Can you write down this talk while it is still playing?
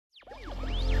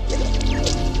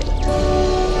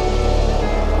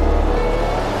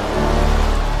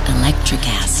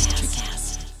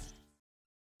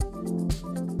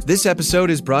This episode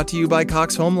is brought to you by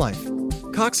Cox Home Life.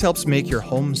 Cox helps make your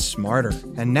home smarter,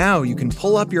 and now you can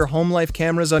pull up your Home Life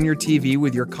cameras on your TV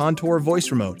with your Contour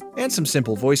voice remote and some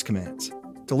simple voice commands.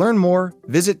 To learn more,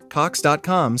 visit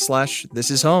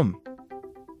cox.com/thisishome.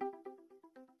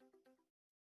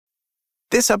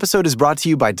 This episode is brought to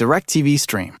you by DirecTV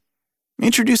Stream.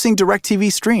 Introducing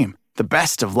DirecTV Stream, the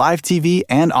best of live TV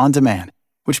and on demand,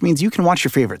 which means you can watch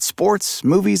your favorite sports,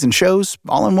 movies, and shows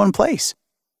all in one place.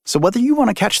 So whether you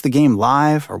want to catch the game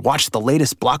live or watch the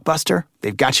latest blockbuster,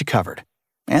 they've got you covered.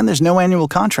 And there's no annual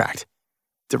contract.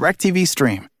 DirecTV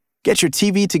Stream. Get your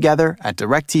TV together at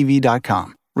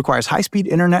directtv.com. Requires high-speed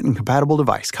internet and compatible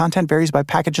device. Content varies by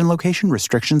package and location.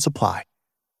 Restrictions apply.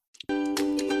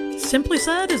 Simply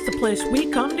Said is the place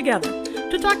we come together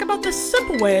to talk about the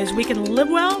simple ways we can live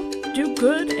well, do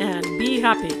good, and be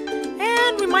happy.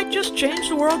 And we might just change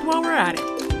the world while we're at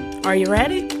it. Are you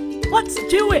ready? Let's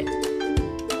do it!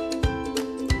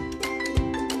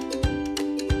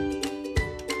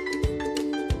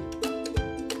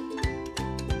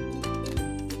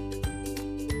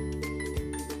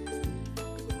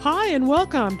 Hi, and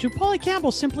welcome to Polly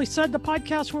Campbell Simply Said, the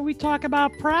podcast where we talk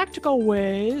about practical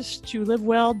ways to live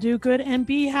well, do good, and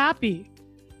be happy.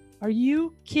 Are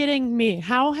you kidding me?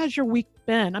 How has your week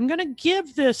been? I'm going to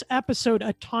give this episode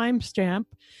a timestamp.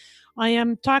 I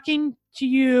am talking to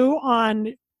you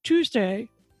on Tuesday,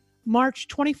 March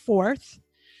 24th.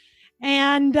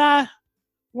 And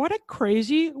what a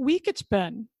crazy week it's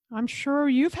been. I'm sure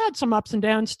you've had some ups and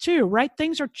downs too, right?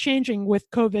 Things are changing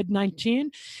with COVID-19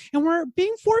 and we're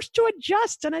being forced to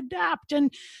adjust and adapt.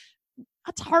 And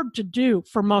that's hard to do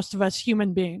for most of us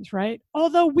human beings, right?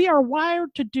 Although we are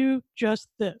wired to do just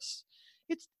this.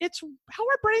 It's how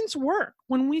our brains work.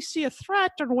 When we see a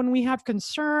threat or when we have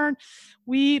concern,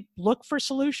 we look for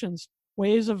solutions,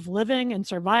 ways of living and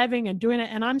surviving and doing it.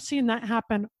 And I'm seeing that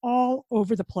happen all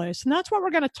over the place. And that's what we're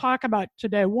going to talk about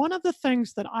today. One of the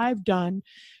things that I've done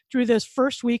through this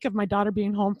first week of my daughter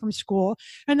being home from school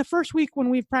and the first week when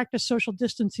we've practiced social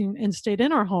distancing and stayed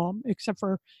in our home, except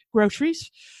for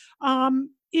groceries,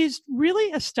 is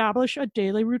really establish a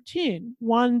daily routine,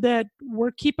 one that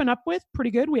we're keeping up with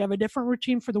pretty good. We have a different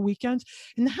routine for the weekends,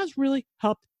 and that has really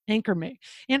helped anchor me.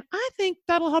 And I think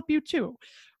that'll help you too.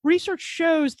 Research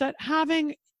shows that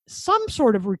having some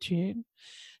sort of routine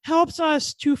helps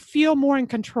us to feel more in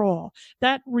control.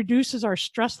 That reduces our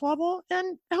stress level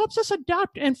and helps us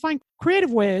adapt and find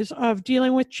creative ways of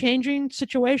dealing with changing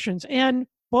situations. And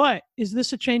boy, is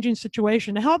this a changing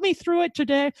situation. To help me through it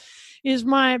today is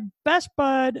my best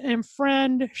bud and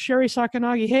friend, Sherry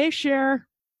Sakanagi. Hey, Cher.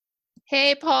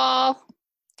 Hey, Paul.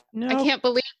 No. I can't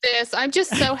believe this. I'm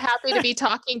just so happy to be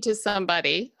talking to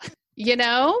somebody,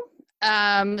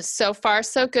 so far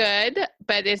so good,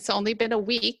 but it's only been a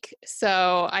week.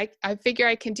 So I figure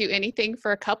I can do anything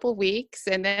for a couple weeks,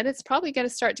 and then it's probably going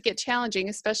to start to get challenging,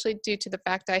 especially due to the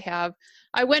fact I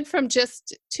went from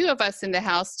just 2 of us in the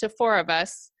house to 4 of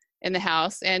us in the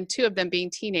house, and 2 of them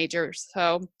being teenagers.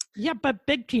 So yeah, but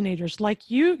big teenagers like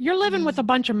you're living with a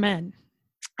bunch of men.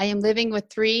 I am living with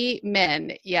 3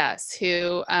 men, yes,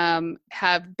 who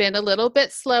have been a little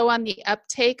bit slow on the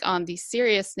uptake on the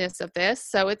seriousness of this.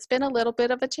 So it's been a little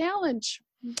bit of a challenge.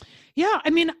 Yeah,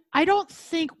 I mean, I don't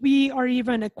think we are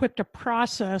even equipped to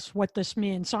process what this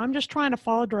means. So I'm just trying to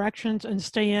follow directions and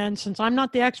stay in. Since I'm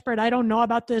not the expert, I don't know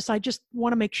about this. I just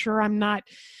want to make sure I'm not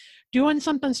doing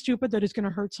something stupid that is going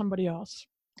to hurt somebody else.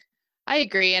 I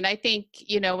agree. And I think,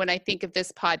 when I think of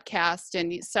this podcast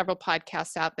and several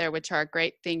podcasts out there, which are a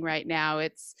great thing right now,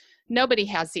 it's nobody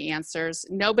has the answers.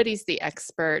 Nobody's the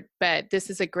expert, but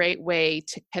this is a great way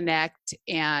to connect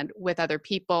and with other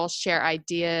people, share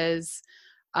ideas,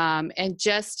 and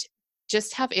just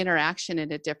have interaction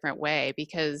in a different way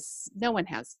because no one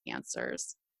has the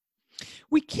answers.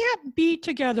 We can't be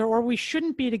together, or we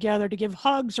shouldn't be together to give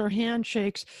hugs or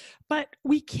handshakes, but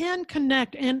we can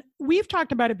connect. And we've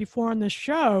talked about it before on this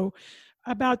show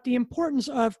about the importance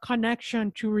of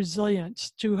connection to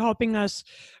resilience, to helping us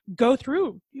go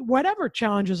through whatever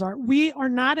challenges are. We are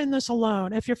not in this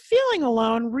alone. If you're feeling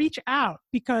alone, reach out,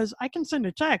 because I can send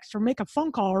a text or make a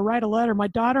phone call or write a letter. My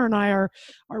daughter and I are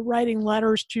writing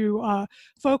letters to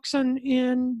folks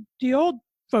in the old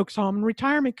folks home and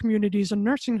retirement communities and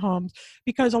nursing homes,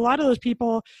 because a lot of those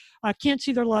people can't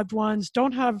see their loved ones,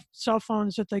 don't have cell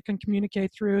phones that they can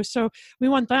communicate through. So we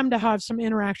want them to have some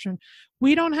interaction.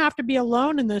 We don't have to be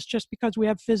alone in this just because we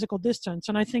have physical distance.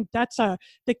 And I think that's the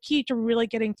key to really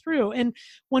getting through. And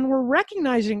when we're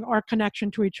recognizing our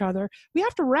connection to each other, we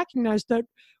have to recognize that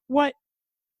what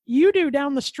you do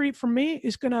down the street from me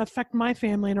is going to affect my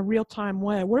family in a real-time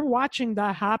way. We're watching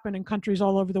that happen in countries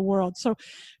all over the world. So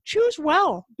choose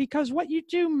well, because what you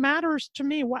do matters to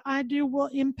me. What I do will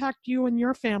impact you and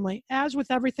your family. As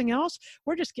with everything else,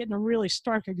 we're just getting a really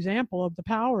stark example of the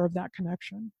power of that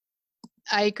connection.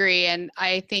 I agree. And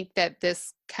I think that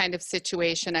this kind of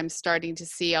situation I'm starting to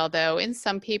see, although in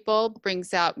some people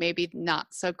brings out maybe not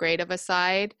so great of a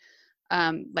side,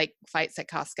 like fights at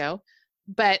Costco.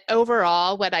 But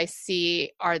overall, what I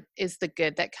see is the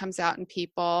good that comes out in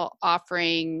people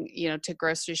offering, to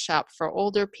grocery shop for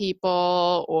older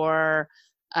people, or,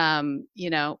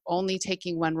 only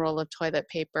taking one roll of toilet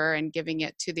paper and giving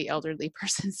it to the elderly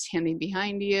person standing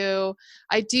behind you.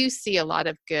 I do see a lot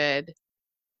of good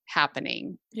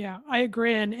happening. Yeah, I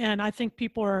agree. And I think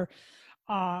people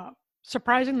are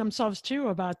surprising themselves too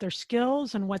about their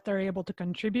skills and what they're able to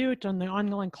contribute, and the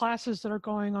ongoing classes that are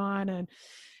going on,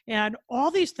 and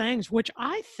all these things, which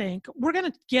I think we're going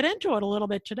to get into it a little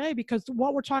bit today, because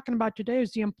what we're talking about today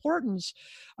is the importance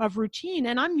of routine.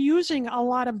 And I'm using a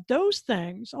lot of those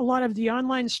things, a lot of the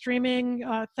online streaming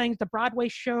things, the Broadway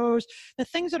shows, the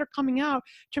things that are coming out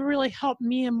to really help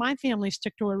me and my family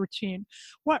stick to a routine.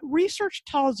 What research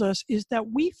tells us is that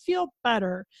we feel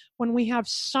better when we have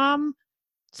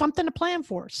something to plan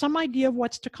for, some idea of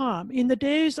what's to come. In the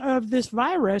days of this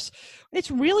virus,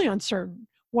 it's really uncertain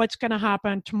what's going to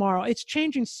happen tomorrow. It's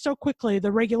changing so quickly,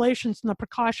 the regulations and the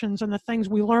precautions and the things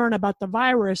we learn about the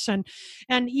virus, and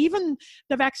even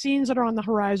the vaccines that are on the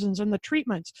horizons and the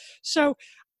treatments. So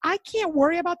I can't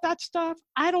worry about that stuff.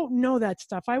 I don't know that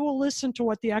stuff. I will listen to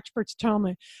what the experts tell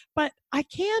me, but I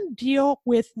can deal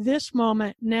with this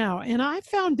moment now. And I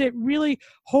found it really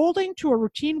holding to a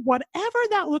routine, whatever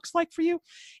that looks like for you,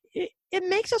 it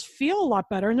makes us feel a lot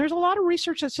better. And there's a lot of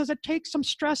research that says it takes some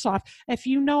stress off if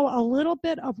you know a little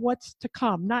bit of what's to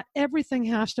come. Not everything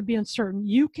has to be uncertain.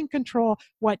 You can control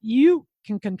what you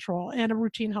can control, and a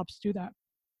routine helps do that.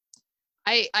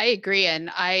 I agree. And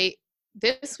I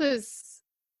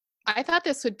thought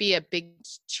this would be a big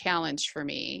challenge for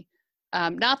me.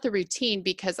 Not the routine,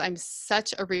 because I'm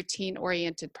such a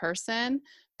routine-oriented person,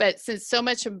 but since so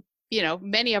much of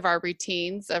many of our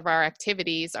routines, of our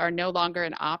activities are no longer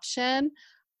an option,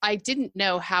 I didn't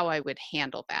know how I would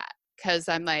handle that, because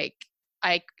I'm like,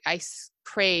 I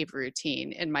crave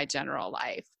routine in my general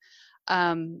life.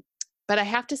 But I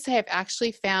have to say, I've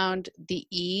actually found the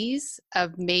ease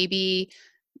of maybe,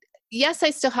 yes, I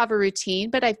still have a routine,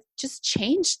 but I've just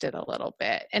changed it a little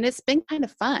bit. And it's been kind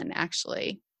of fun,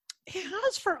 actually. It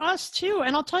has for us too.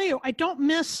 And I'll tell you, I don't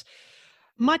miss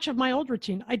much of my old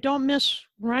routine. I don't miss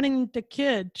running the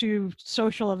kid to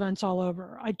social events all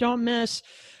over. I don't miss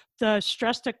the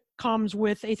stress that comes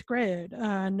with 8th grade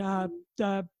and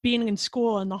the being in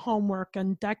school and the homework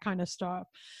and that kind of stuff.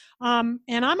 And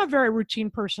I'm a very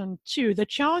routine person too. The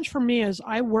challenge for me is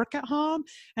I work at home,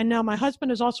 and now my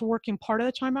husband is also working part of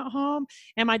the time at home,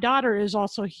 and my daughter is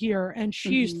also here, and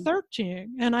she's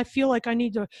 13, and I feel like I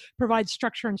need to provide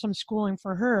structure and some schooling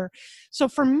for her. So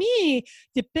for me,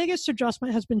 the biggest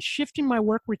adjustment has been shifting my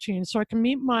work routine so I can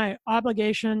meet my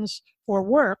obligations for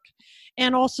work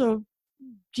and also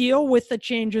deal with the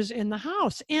changes in the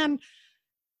house. And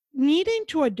needing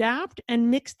to adapt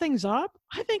and mix things up,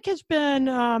 I think has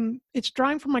been, it's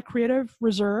drawing from my creative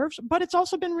reserves, but it's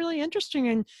also been really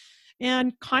interesting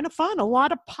and kind of fun. A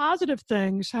lot of positive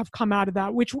things have come out of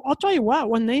that, which I'll tell you what,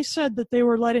 when they said that they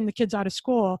were letting the kids out of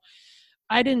school,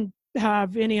 I didn't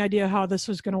have any idea how this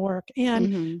was going to work.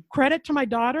 And credit to my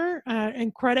daughter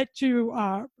and credit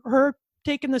to her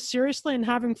taking this seriously and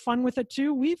having fun with it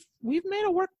too. We've made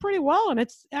it work pretty well, and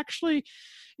it's actually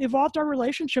evolved our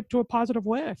relationship to a positive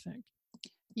way, I think.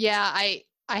 Yeah, I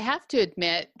have to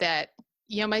admit that,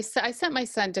 I sent my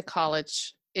son to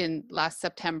college in last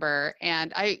September,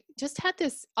 and I just had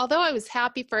this, although I was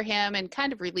happy for him and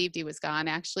kind of relieved he was gone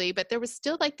actually, but there was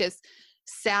still like this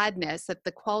sadness that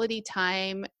the quality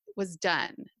time was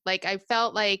done. Like I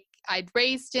felt like I'd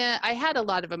raised him. I had a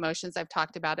lot of emotions. I've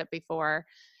talked about it before.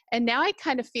 And now I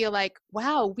kind of feel like,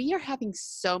 wow, we are having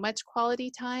so much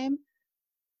quality time.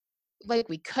 Like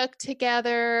we cook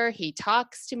together, he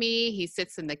talks to me, he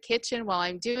sits in the kitchen while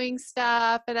I'm doing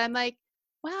stuff. And I'm like,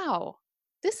 wow,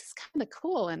 this is kind of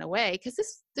cool in a way, because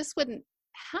this wouldn't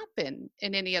happen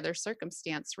in any other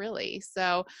circumstance really.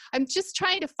 So I'm just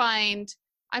trying to find,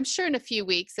 I'm sure in a few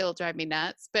weeks it'll drive me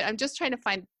nuts, but I'm just trying to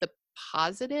find the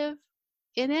positive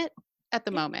in it at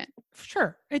the moment.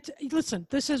 Sure. Listen,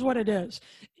 this is what it is.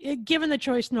 Given the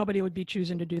choice, nobody would be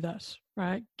choosing to do this,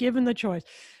 right? Given the choice.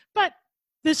 But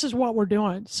this is what we're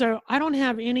doing. So I don't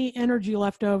have any energy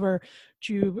left over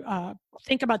to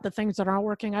think about the things that aren't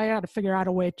working. I got to figure out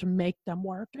a way to make them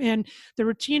work. And the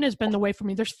routine has been the way for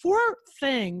me. There's 4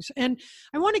 things. And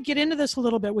I want to get into this a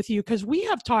little bit with you because we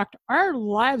have talked, our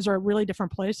lives are at really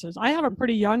different places. I have a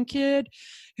pretty young kid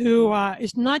who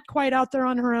is not quite out there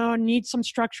on her own, needs some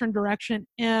structure and direction.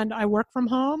 And I work from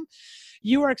home.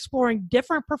 You are exploring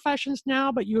different professions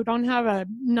now, but you don't have a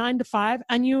 9 to 5,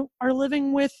 and you are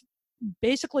living with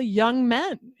basically young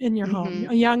men in your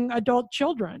home, young adult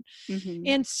children.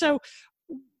 And so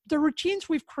the routines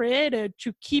we've created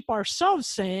to keep ourselves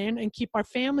sane and keep our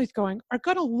families going are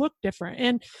going to look different.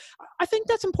 And I think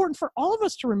that's important for all of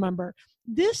us to remember.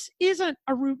 This isn't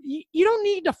you don't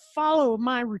need to follow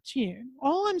my routine.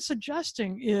 All I'm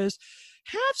suggesting is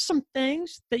have some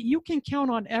things that you can count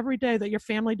on every day that your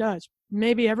family does.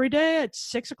 Maybe every day at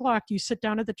 6 o'clock, you sit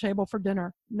down at the table for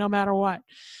dinner, no matter what.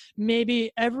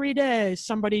 Maybe every day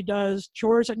somebody does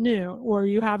chores at noon, or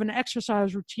you have an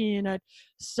exercise routine at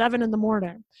 7 in the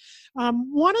morning.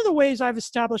 One of the ways I've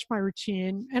established my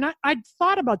routine, and I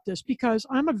thought about this because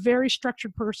I'm a very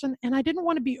structured person, and I didn't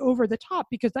want to be over the top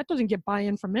because that doesn't get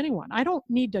buy-in from anyone. I don't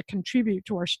need to contribute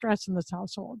to our stress in this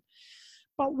household.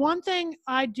 But one thing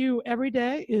I do every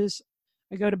day is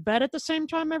I go to bed at the same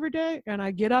time every day, and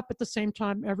I get up at the same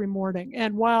time every morning.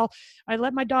 And while I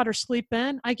let my daughter sleep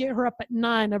in, I get her up at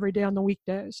 9 every day on the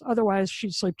weekdays. Otherwise,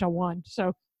 she'd sleep till 1.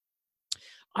 So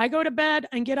I go to bed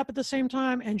and get up at the same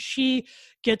time, and she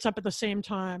gets up at the same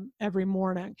time every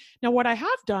morning. Now, what I have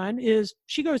done is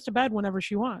she goes to bed whenever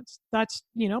she wants. That's,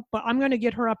 but I'm going to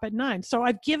get her up at 9. So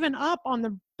I've given up on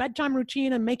the bedtime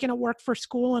routine and making it work for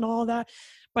school and all that,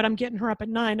 but I'm getting her up at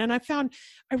 9. And I found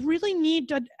I really need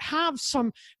to have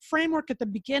some framework at the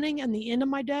beginning and the end of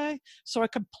my day so I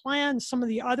could plan some of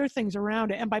the other things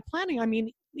around it. And by planning, I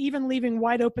mean even leaving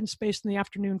wide open space in the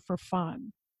afternoon for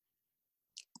fun.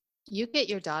 You get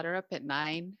your daughter up at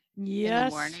 9 yes, in the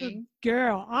morning?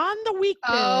 Girl, on the weekdays.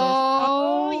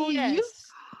 Oh, yes.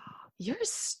 You're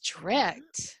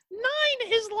strict.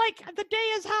 9 is like the day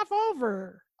is half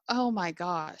over. Oh my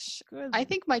gosh. Good. I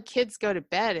think my kids go to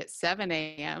bed at 7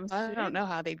 a.m. So I don't know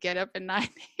how they'd get up at 9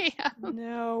 a.m.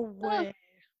 No way.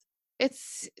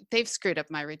 They've screwed up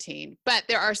my routine. But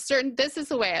there are this is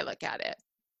the way I look at it.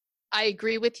 I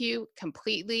agree with you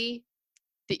completely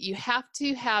that you have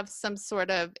to have some sort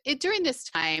of, during this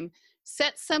time,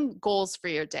 set some goals for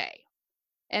your day.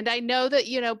 And I know that,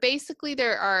 basically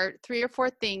there are 3 or 4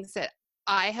 things that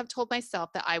I have told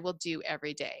myself that I will do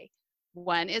every day.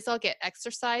 One is I'll get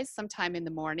exercise sometime in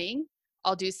the morning.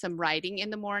 I'll do some writing in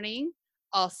the morning.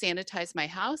 I'll sanitize my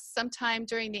house sometime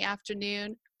during the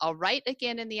afternoon. I'll write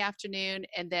again in the afternoon.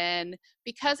 And then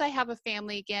because I have a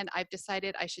family again, I've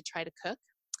decided I should try to cook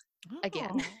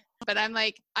again. But I'm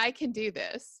like, I can do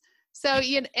this. So,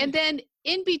 and then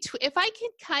in between, if I can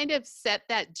kind of set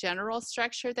that general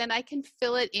structure, then I can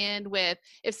fill it in with,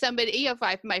 if somebody, if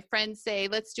my friends say,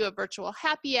 let's do a virtual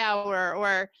happy hour,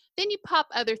 or then you pop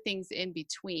other things in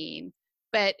between.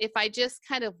 But if I just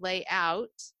kind of lay out,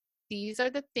 these are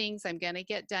the things I'm going to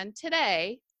get done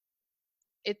today,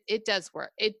 it does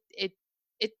work. It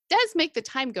does make the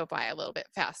time go by a little bit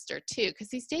faster too, because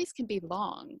these days can be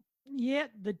long. Yeah,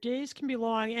 the days can be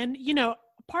long. And,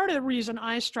 part of the reason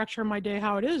I structure my day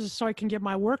how it is so I can get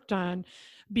my work done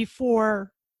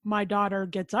before my daughter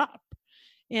gets up,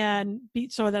 and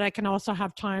so that I can also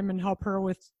have time and help her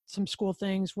with some school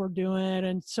things we're doing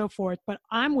and so forth. But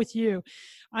I'm with you.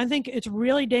 I think it's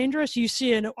really dangerous. You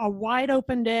see a wide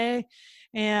open day,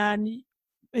 and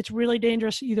it's really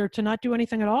dangerous either to not do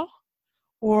anything at all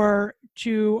or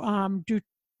to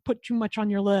put too much on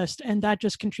your list, and that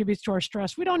just contributes to our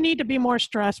stress. We don't need to be more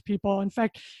stressed, people. In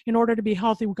fact, in order to be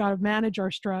healthy, we've got to manage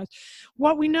our stress.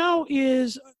 What we know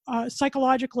is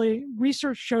psychologically,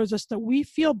 research shows us that we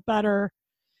feel better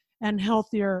and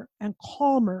healthier and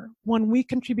calmer when we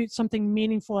contribute something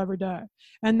meaningful every day.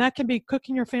 And that can be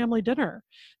cooking your family dinner.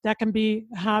 That can be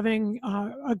having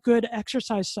a good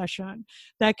exercise session.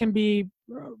 That can be,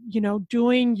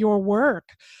 doing your work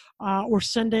or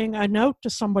sending a note to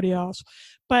somebody else.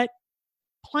 But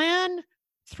plan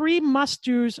 3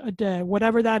 must-dos a day,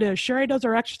 whatever that is. Sherry does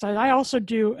her exercise. I also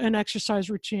do an exercise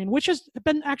routine, which has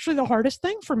been actually the hardest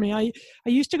thing for me. I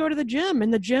used to go to the gym.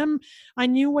 In the gym, I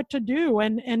knew what to do,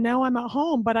 and now I'm at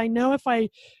home. But I know if I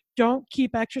don't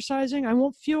keep exercising, I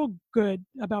won't feel good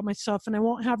about myself, and I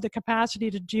won't have the capacity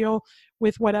to deal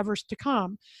with whatever's to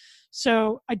come.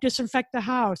 So I disinfect the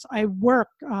house. I work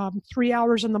 3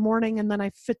 hours in the morning, and then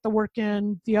I fit the work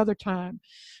in the other time.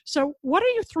 So what are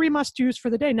your 3 must-dos for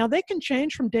the day? Now, they can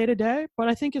change from day to day, but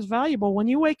I think it's valuable when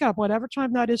you wake up, whatever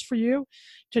time that is for you,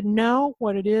 to know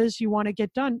what it is you want to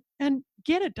get done and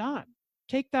get it done.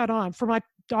 Take that on. For my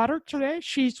daughter today,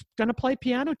 she's going to play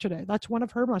piano today. That's one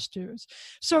of her must-dos.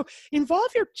 So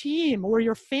involve your team or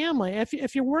your family.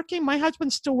 If you're working, my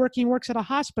husband's still working, works at a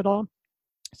hospital.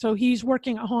 So he's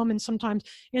working at home and sometimes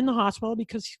in the hospital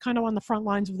because he's kind of on the front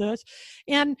lines of this.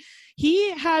 And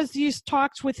he has these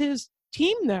talks with his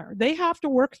team there. They have to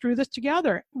work through this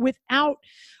together without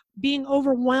being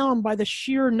overwhelmed by the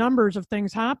sheer numbers of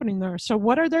things happening there. So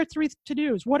what are their 3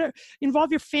 to-dos?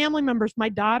 Involve your family members. My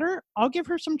daughter, I'll give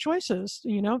her some choices.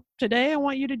 Today I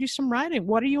want you to do some writing.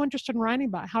 What are you interested in writing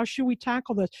about? How should we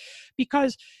tackle this?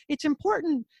 Because it's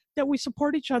important that we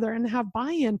support each other and have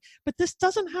buy-in, but this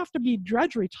doesn't have to be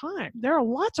drudgery time. There are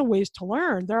lots of ways to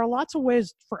learn. There are lots of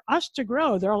ways for us to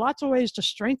grow. There are lots of ways to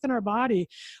strengthen our body,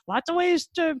 lots of ways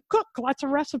to cook, lots of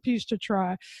recipes to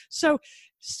try. So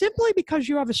simply because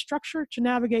you have a structure to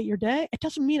navigate your day, it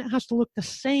doesn't mean it has to look the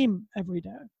same every day.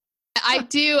 I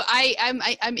do.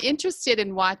 I'm interested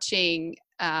in watching,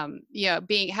 having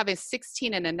a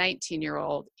 16 and a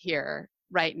 19-year-old here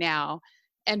right now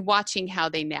and watching how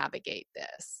they navigate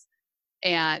this.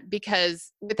 And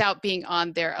because without being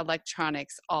on their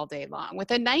electronics all day long. With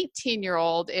a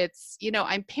 19-year-old, it's,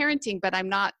 I'm parenting, but I'm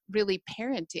not really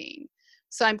parenting.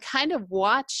 So I'm kind of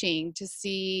watching to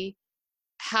see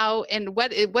how and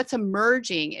what's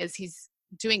emerging is he's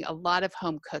doing a lot of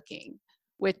home cooking,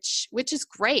 which is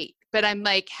great. But I'm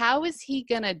like, how is he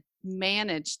going to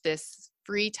manage this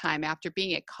free time after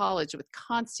being at college with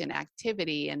constant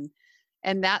activity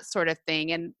and that sort of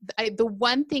thing? And the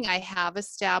one thing I have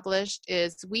established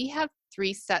is we have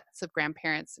 3 sets of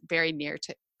grandparents very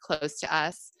close to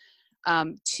us,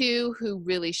 2 who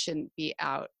really shouldn't be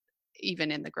out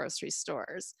even in the grocery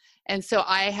stores. And so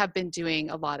I have been doing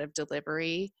a lot of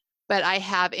delivery, but I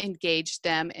have engaged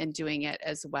them in doing it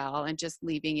as well and just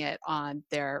leaving it on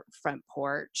their front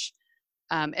porch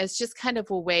as just kind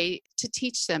of a way to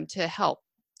teach them to help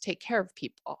take care of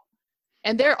people.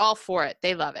 And they're all for it.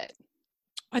 They love it.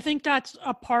 I think that's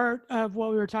a part of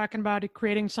what we were talking about,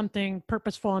 creating something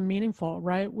purposeful and meaningful,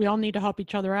 right? We all need to help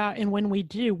each other out. And when we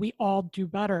do, we all do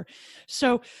better.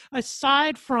 So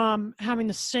aside from having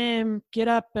the same get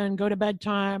up and go to bed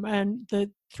time and the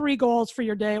 3 goals for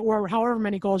your day, or however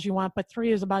many goals you want, but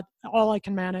 3 is about all I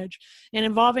can manage, and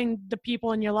involving the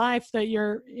people in your life that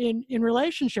you're in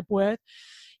relationship with,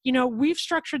 we've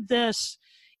structured this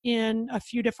in a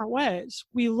few different ways.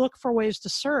 We look for ways to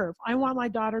serve. I want my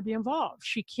daughter to be involved.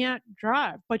 She can't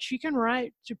drive, but she can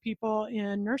write to people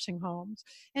in nursing homes.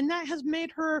 And that has made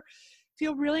her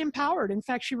feel really empowered. In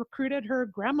fact, she recruited her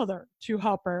grandmother to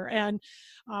help her and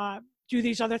do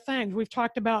these other things. We've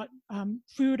talked about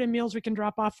food and meals we can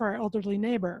drop off for our elderly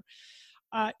neighbor.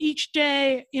 Each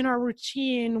day in our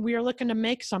routine, we are looking to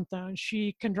make something.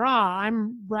 She can draw.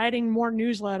 I'm writing more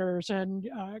newsletters and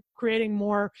creating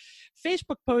more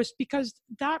Facebook posts because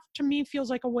that to me feels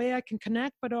like a way I can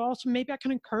connect, but also maybe I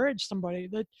can encourage somebody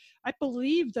that I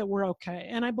believe that we're okay.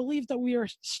 And I believe that we are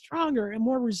stronger and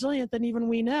more resilient than even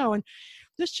we know. And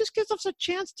this just gives us a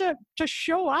chance to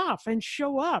show off and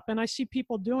show up. And I see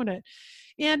people doing it.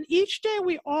 And each day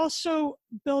we also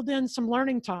build in some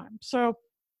learning time. So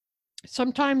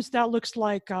sometimes that looks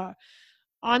like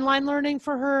online learning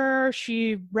for her.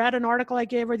 She read an article I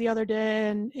gave her the other day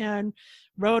and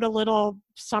wrote a little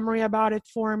summary about it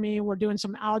for me. We're doing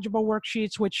some algebra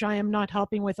worksheets, which I am not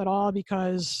helping with at all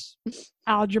because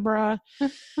algebra.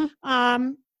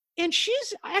 And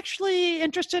she's actually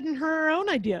interested in her own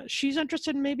ideas. She's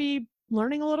interested in maybe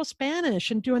learning a little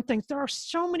Spanish and doing things. There are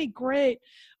so many great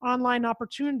online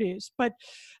opportunities, but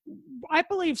I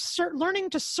believe learning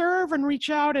to serve and reach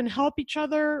out and help each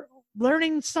other,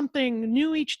 learning something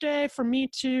new each day for me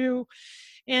too.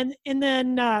 And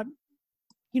then,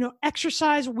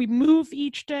 exercise, we move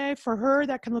each day. For her,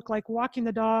 that can look like walking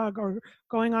the dog or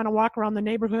going on a walk around the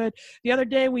neighborhood. The other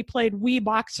day we played Wii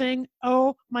boxing.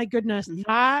 Oh my goodness.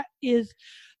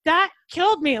 That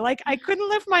killed me. Like I couldn't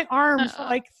lift my arms for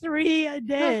like 3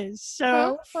 days.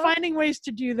 So finding ways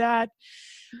to do that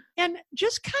and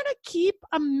just kind of keep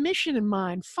a mission in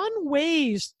mind, fun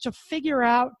ways to figure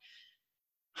out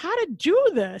how to do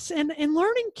this. And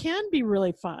learning can be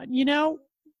really fun.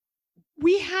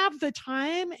 We have the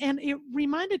time, and it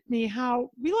reminded me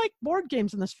how we like board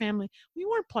games in this family. We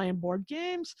weren't playing board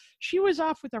games. She was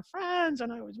off with her friends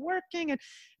and I was working, and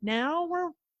now we're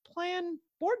playing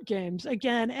board games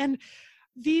again. And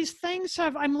these things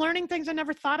I'm learning things I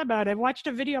never thought about. I watched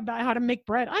a video about how to make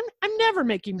bread. I'm never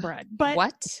making bread, but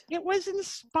What? it was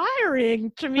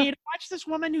inspiring to me to watch this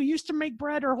woman who used to make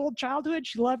bread her whole childhood.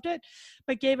 She loved it,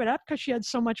 but gave it up because she had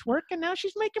so much work, and now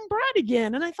she's making bread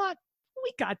again. And I thought,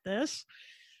 we got this.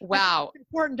 Wow.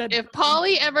 Important. If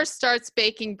Polly ever starts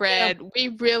baking bread,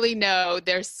 we really know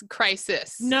there's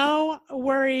crisis. No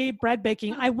worry, bread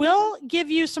baking. I will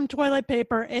give you some toilet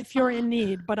paper if you're in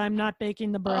need, but I'm not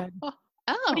baking the bread. Oh,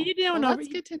 what are you doing? well, that's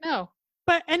good to know.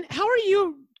 But, and how are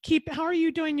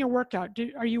you doing your workout?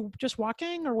 Are you just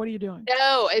walking, or what are you doing?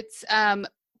 No, it's,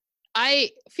 I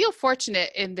feel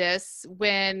fortunate in this.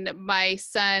 When my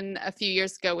son a few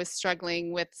years ago was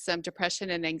struggling with some depression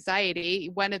and anxiety,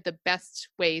 one of the best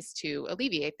ways to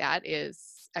alleviate that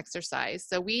is exercise.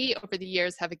 So we, over the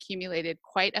years, have accumulated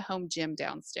quite a home gym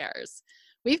downstairs.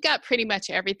 We've got pretty much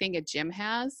everything a gym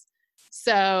has.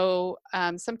 So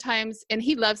sometimes, and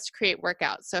he loves to create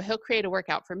workouts. So he'll create a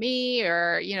workout for me,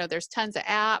 or, there's tons of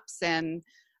apps, and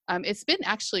it's been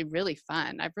actually really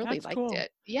fun. I've really liked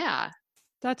it. Yeah.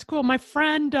 That's cool. My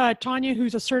friend, Tanya,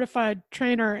 who's a certified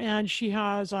trainer, and she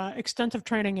has extensive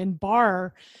training in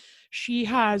bar. She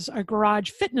has a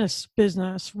garage fitness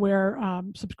business where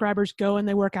subscribers go and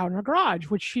they work out in her garage,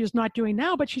 which she is not doing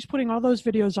now, but she's putting all those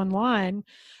videos online.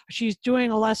 She's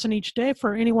doing a lesson each day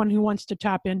for anyone who wants to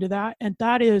tap into that. And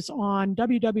that is on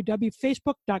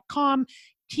www.facebook.com.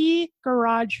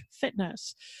 Garage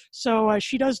Fitness. So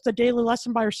she does the daily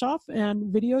lesson by herself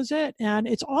and videos it, and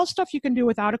it's all stuff you can do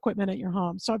without equipment at your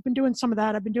home. So I've been doing some of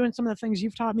that. I've been doing some of the things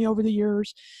you've taught me over the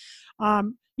years.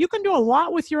 You can do a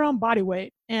lot with your own body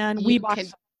weight, and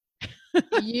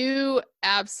you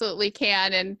absolutely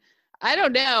can. And I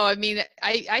don't know. I mean,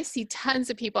 I see tons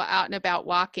of people out and about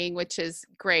walking, which is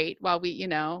great. While we,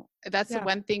 that's the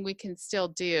one thing we can still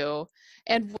do.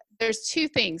 And there's two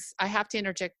things. I have to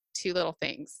interject two little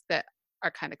things that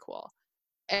are kind of cool.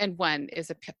 And one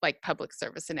is a public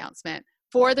service announcement.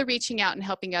 For the reaching out and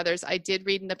helping others, I did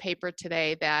read in the paper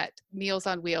today that Meals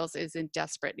on Wheels is in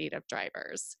desperate need of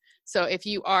drivers. So if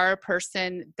you are a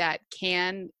person that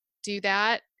can do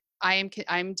that, I'm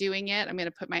doing it. I'm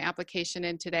going to put my application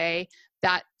in today.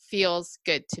 That feels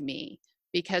good to me,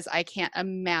 because I can't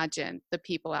imagine the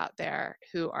people out there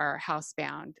who are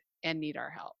housebound and need our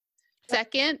help.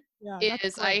 Second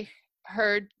is I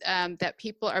heard that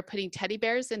people are putting teddy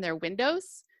bears in their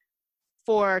windows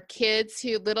for kids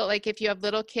who if you have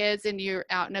little kids and you're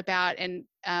out and about, and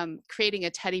creating a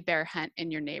teddy bear hunt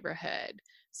in your neighborhood.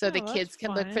 So the kids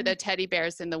can look for the teddy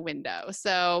bears in the window.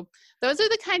 So those are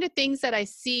the kind of things that I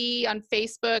see on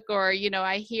Facebook, or,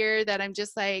 I hear that I'm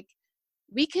just like,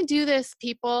 we can do this,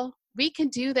 people. We can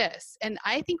do this. And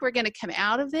I think we're going to come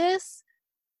out of this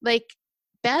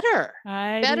better.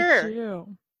 Better. Do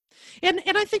too. And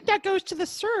I think that goes to the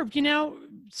served,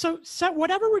 so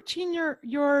whatever routine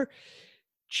you're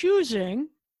choosing,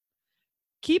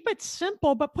 keep it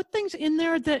simple, but put things in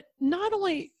there that not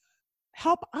only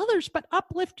help others, but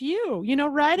uplift you,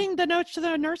 writing the notes to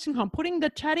the nursing home, putting the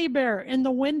teddy bear in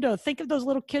the window. Think of those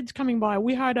little kids coming by.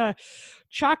 We had a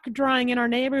chalk drawing in our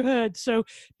neighborhood, so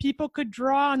people could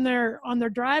draw on their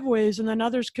driveways, and then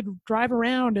others could drive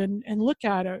around and look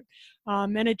at it.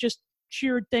 And it just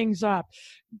cheered things up.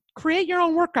 Create your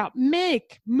own workout.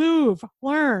 Make, move,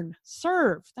 learn,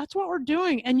 serve. That's what we're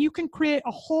doing. And you can create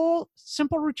a whole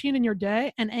simple routine in your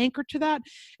day and anchor to that.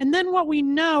 And then what we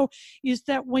know is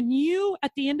that when you,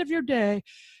 at the end of your day,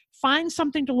 find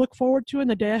something to look forward to in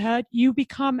the day ahead, you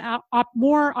become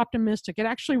more optimistic. It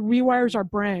actually rewires our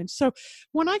brains. So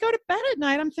when I go to bed at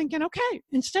night, I'm thinking, okay,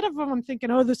 instead of I'm thinking,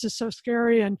 oh, this is so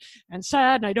scary and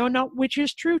sad, and I don't know, which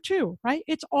is true too, right?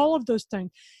 It's all of those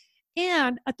things.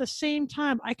 And at the same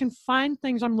time, I can find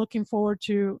things I'm looking forward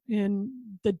to in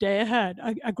the day ahead.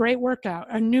 A great workout,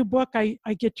 a new book I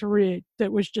get to read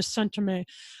that was just sent to me,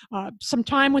 some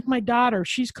time with my daughter.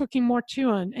 She's cooking more too.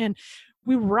 And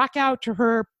we rock out to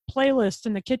her playlist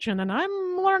in the kitchen, and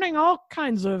I'm learning all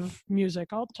kinds of music.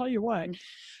 I'll tell you what.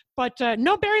 But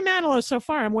no Barry Manilow so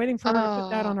far. I'm waiting for her to put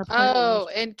that on her playlist. Oh,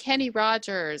 and Kenny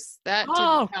Rogers. That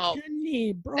didn't help.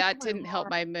 That didn't help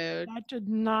my mood. That did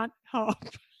not help.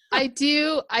 I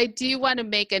do want to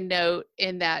make a note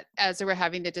in that, as we're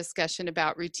having the discussion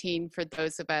about routine for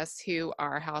those of us who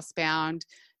are housebound,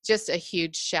 just a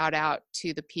huge shout out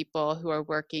to the people who are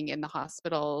working in the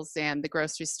hospitals and the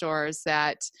grocery stores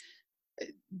that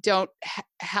don't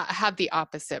have the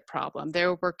opposite problem.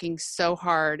 They're working so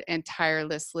hard and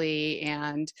tirelessly,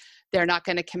 and they're not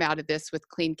going to come out of this with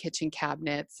clean kitchen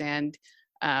cabinets and,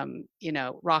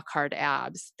 rock hard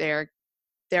abs. They're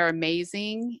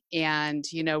amazing. And,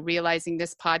 realizing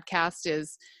this podcast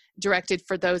is directed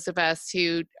for those of us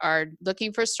who are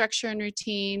looking for structure and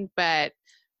routine, but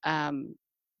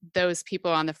those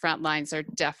people on the front lines are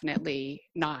definitely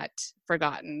not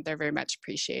forgotten. They're very much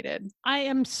appreciated. I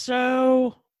am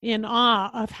so in awe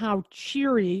of how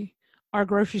cheery our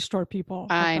grocery store people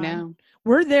have I been. know.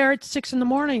 We're there at 6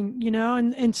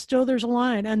 a.m, and still there's a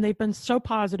line, and they've been so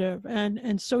positive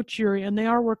and so cheery, and they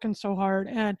are working so hard.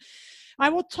 And I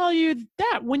will tell you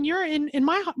that when you're in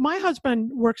my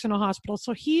husband works in a hospital,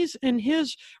 so he's in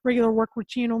his regular work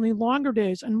routine only longer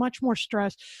days and much more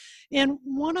stress. And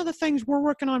one of the things we're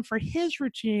working on for his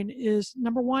routine is,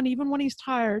 number one, even when he's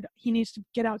tired, he needs to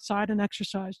get outside and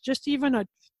exercise, just even a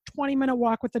 20-minute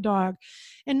walk with the dog.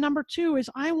 And number two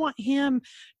is I want him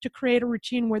to create a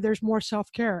routine where there's more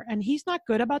self-care. And he's not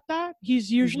good about that. He's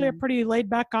usually a pretty laid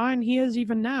back guy, and he is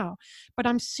even now. But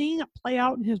I'm seeing it play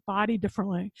out in his body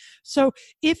differently. So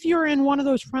if you're in one of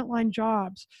those frontline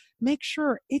jobs, make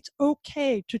sure it's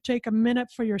okay to take a minute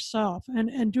for yourself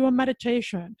and do a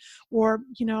meditation, or,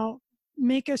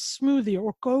 make a smoothie,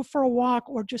 or go for a walk,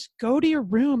 or just go to your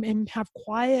room and have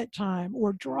quiet time,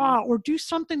 or draw, or do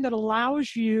something that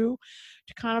allows you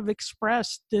to kind of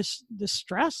express this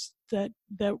stress that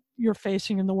you're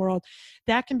facing in the world.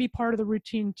 That can be part of the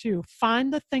routine too.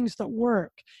 Find the things that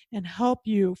work and help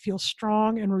you feel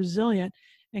strong and resilient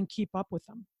and keep up with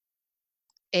them.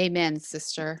 Amen,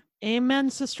 sister.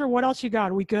 Amen, sister. What else you got?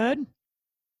 Are we good?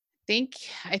 I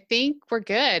think we're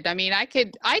good. I mean, I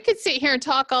could sit here and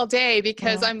talk all day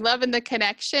because I'm loving the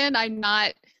connection. I'm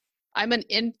an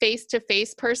in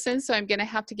face-to-face person, so I'm going to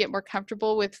have to get more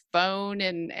comfortable with phone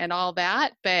and all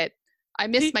that, but I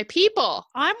miss my people.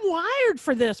 I'm wired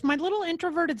for this. My little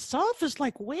introverted self is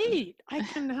like, wait, I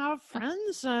can have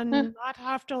friends and not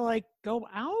have to go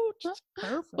out. It's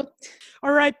perfect.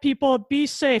 All right, people, be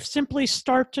safe. Simply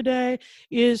Start today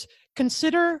is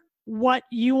consider what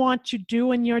you want to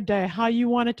do in your day, how you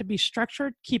want it to be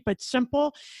structured, keep it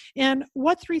simple. And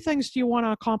what 3 things do you want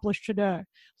to accomplish today?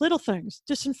 Little things.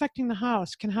 Disinfecting the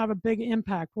house can have a big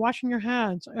impact. Washing your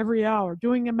hands every hour,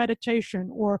 doing a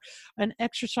meditation or an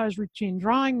exercise routine,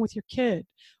 drawing with your kid,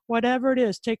 whatever it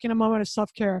is, taking a moment of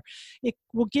self-care. It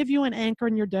will give you an anchor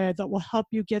in your day that will help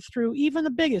you get through even the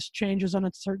biggest changes and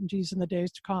uncertainties in the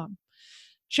days to come.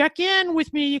 Check in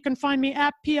with me. You can find me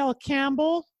at PL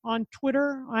Campbell on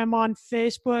Twitter. I'm on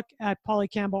Facebook at Polly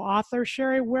Campbell Author.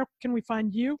 Sherry, where can we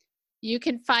find you? You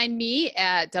can find me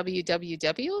at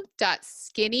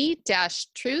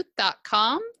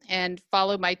www.skinny-truth.com and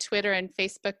follow my Twitter and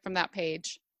Facebook from that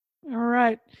page. All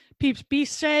right. Peeps, be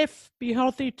safe, be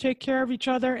healthy, take care of each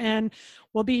other, and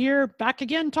we'll be here back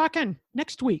again talking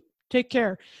next week. Take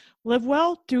care. Live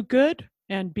well, do good,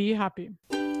 and be happy.